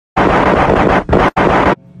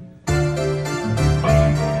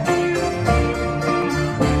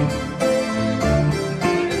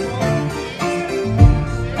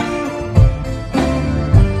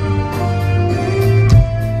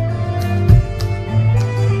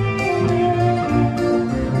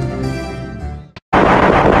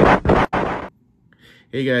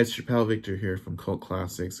Hey guys, it's your pal Victor here from Cult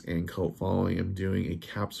Classics and Cult Following. I'm doing a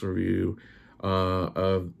capsule review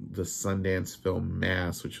of the Sundance film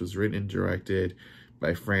Mass, which was written and directed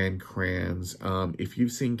by Fran Kranz. If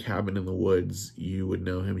you've seen Cabin in the Woods, you would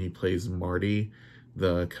know him. He plays Marty,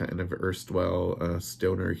 the kind of erstwhile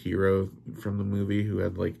stoner hero from the movie who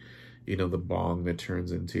had, like, you know, the bong that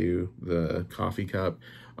turns into the coffee cup.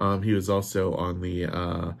 He was also on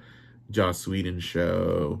the Joss Whedon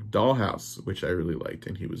show Dollhouse, which I really liked,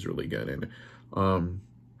 and he was really good in.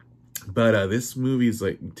 But this movie is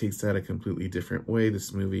like takes that a completely different way.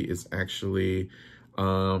 This movie is actually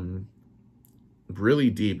really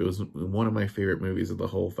deep. It was one of my favorite movies of the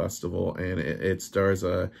whole festival, and it stars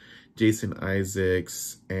Jason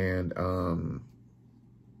Isaacs and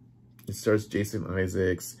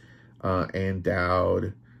and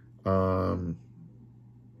Dowd.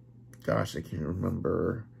 Gosh, I can't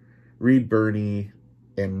remember. Birney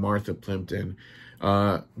and Martha Plimpton.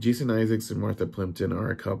 Jason Isaacs and Martha Plimpton are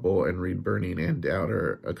a couple, and Birney and Dowd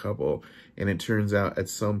are a couple. And it turns out at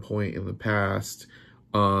some point in the past,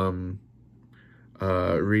 Birney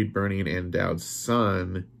and Dowd's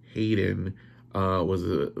son, Hayden,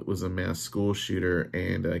 was a mass school shooter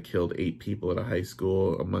and killed 8 people at a high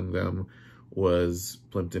school. Among them was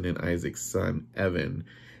Plimpton and Isaac's son, Evan.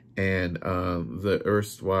 And the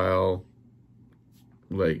erstwhile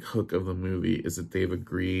hook of the movie is that they've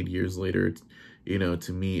agreed years later, you know,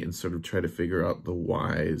 to meet and sort of try to figure out the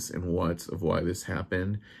whys and whats of why this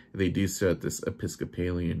happened. They do so at this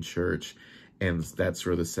Episcopalian church, and that's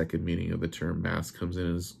where the second meaning of the term mass comes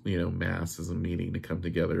in, as, you know, mass is a meeting to come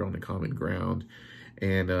together on a common ground.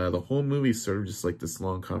 And the whole movie is sort of just like this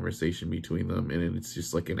long conversation between them, and it's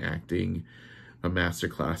just like a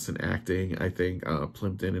masterclass in acting. I think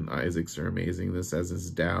Plimpton and Isaacs are amazing. This, as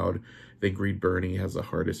is Dowd. I think Birney has the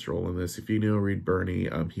hardest role in this. If you know Birney,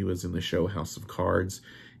 he was in the show House of Cards.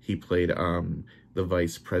 He played the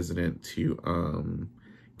vice president to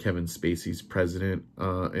Kevin Spacey's president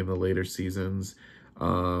in the later seasons.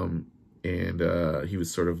 And he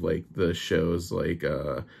was sort of like the show's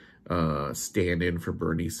stand-in for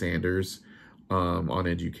Bernie Sanders on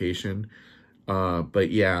education.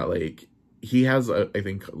 But yeah, like, he has, I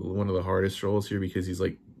think, one of the hardest roles here because he's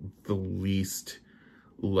like the least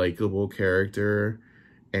likable character,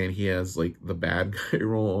 and he has like the bad guy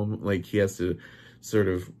role. Like, he has to sort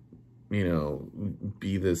of, you know,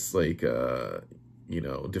 be this like you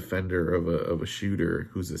know, defender of a shooter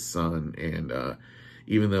who's his son. And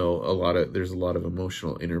even though there's a lot of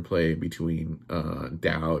emotional interplay between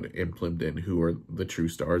Dowd and Plimpton, who are the true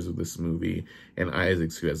stars of this movie, and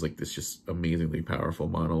Isaacs, who has like this just amazingly powerful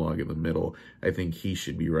monologue in the middle, I think he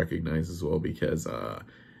should be recognized as well, because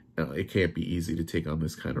it can't be easy to take on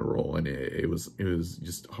this kind of role, and it was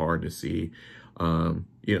just hard to see. You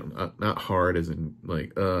know, not hard as in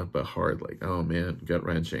like but hard like, oh man,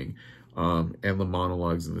 gut-wrenching. And the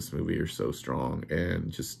monologues in this movie are so strong,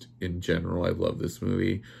 and just in general, I love this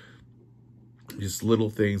movie. Just little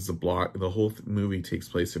things, the whole movie takes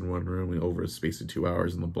place in one room and over a space of 2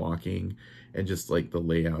 hours, and the blocking and just like the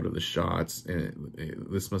layout of the shots, and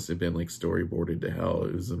this must have been like storyboarded to hell.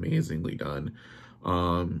 It was amazingly done.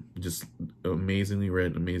 Just amazingly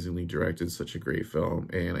written, amazingly directed, such a great film,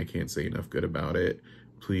 and I can't say enough good about it.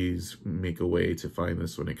 Please make a way to find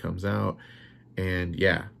this when it comes out. And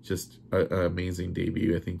yeah, just an amazing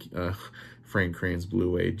debut. I think Fran Kranz blew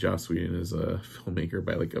away Joss Whedon as a filmmaker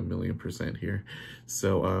by like 1,000,000% here.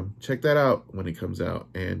 So check that out when it comes out.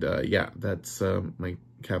 And yeah, that's my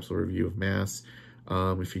capsule review of Mass.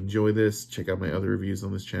 If you enjoy this, check out my other reviews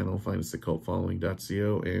on this channel. Find us at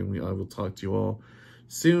cultfollowing.co, and I will talk to you all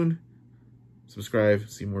soon. Subscribe,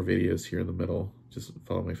 see more videos here in the middle. Just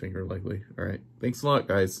follow my finger likely. All right, thanks a lot,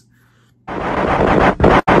 guys.